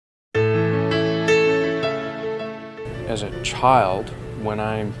As a child, when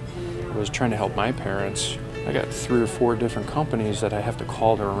I was trying to help my parents, I got 3 or 4 different companies that I have to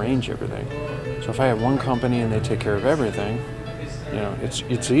call to arrange everything. So if I have one company and they take care of everything, you know,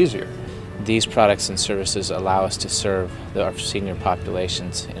 it's easier. These products and services allow us to serve our senior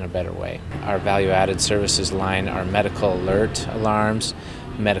populations in a better way. Our value-added services line are medical alert alarms,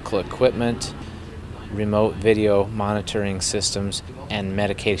 medical equipment, remote video monitoring systems, and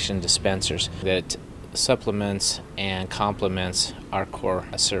medication dispensers that supplements and complements our core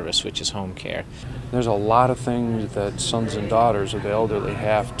service, which is home care. There's a lot of things that sons and daughters of the elderly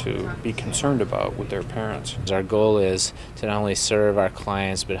have to be concerned about with their parents. Our goal is to not only serve our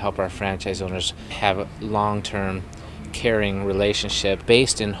clients but help our franchise owners have a long-term caring relationship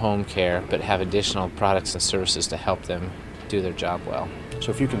based in home care, but have additional products and services to help them do their job well.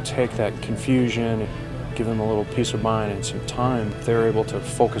 So if you can take that confusion, give them a little peace of mind and some time, they're able to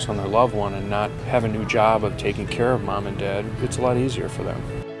focus on their loved one and not have a new job of taking care of mom and dad. It's a lot easier for them.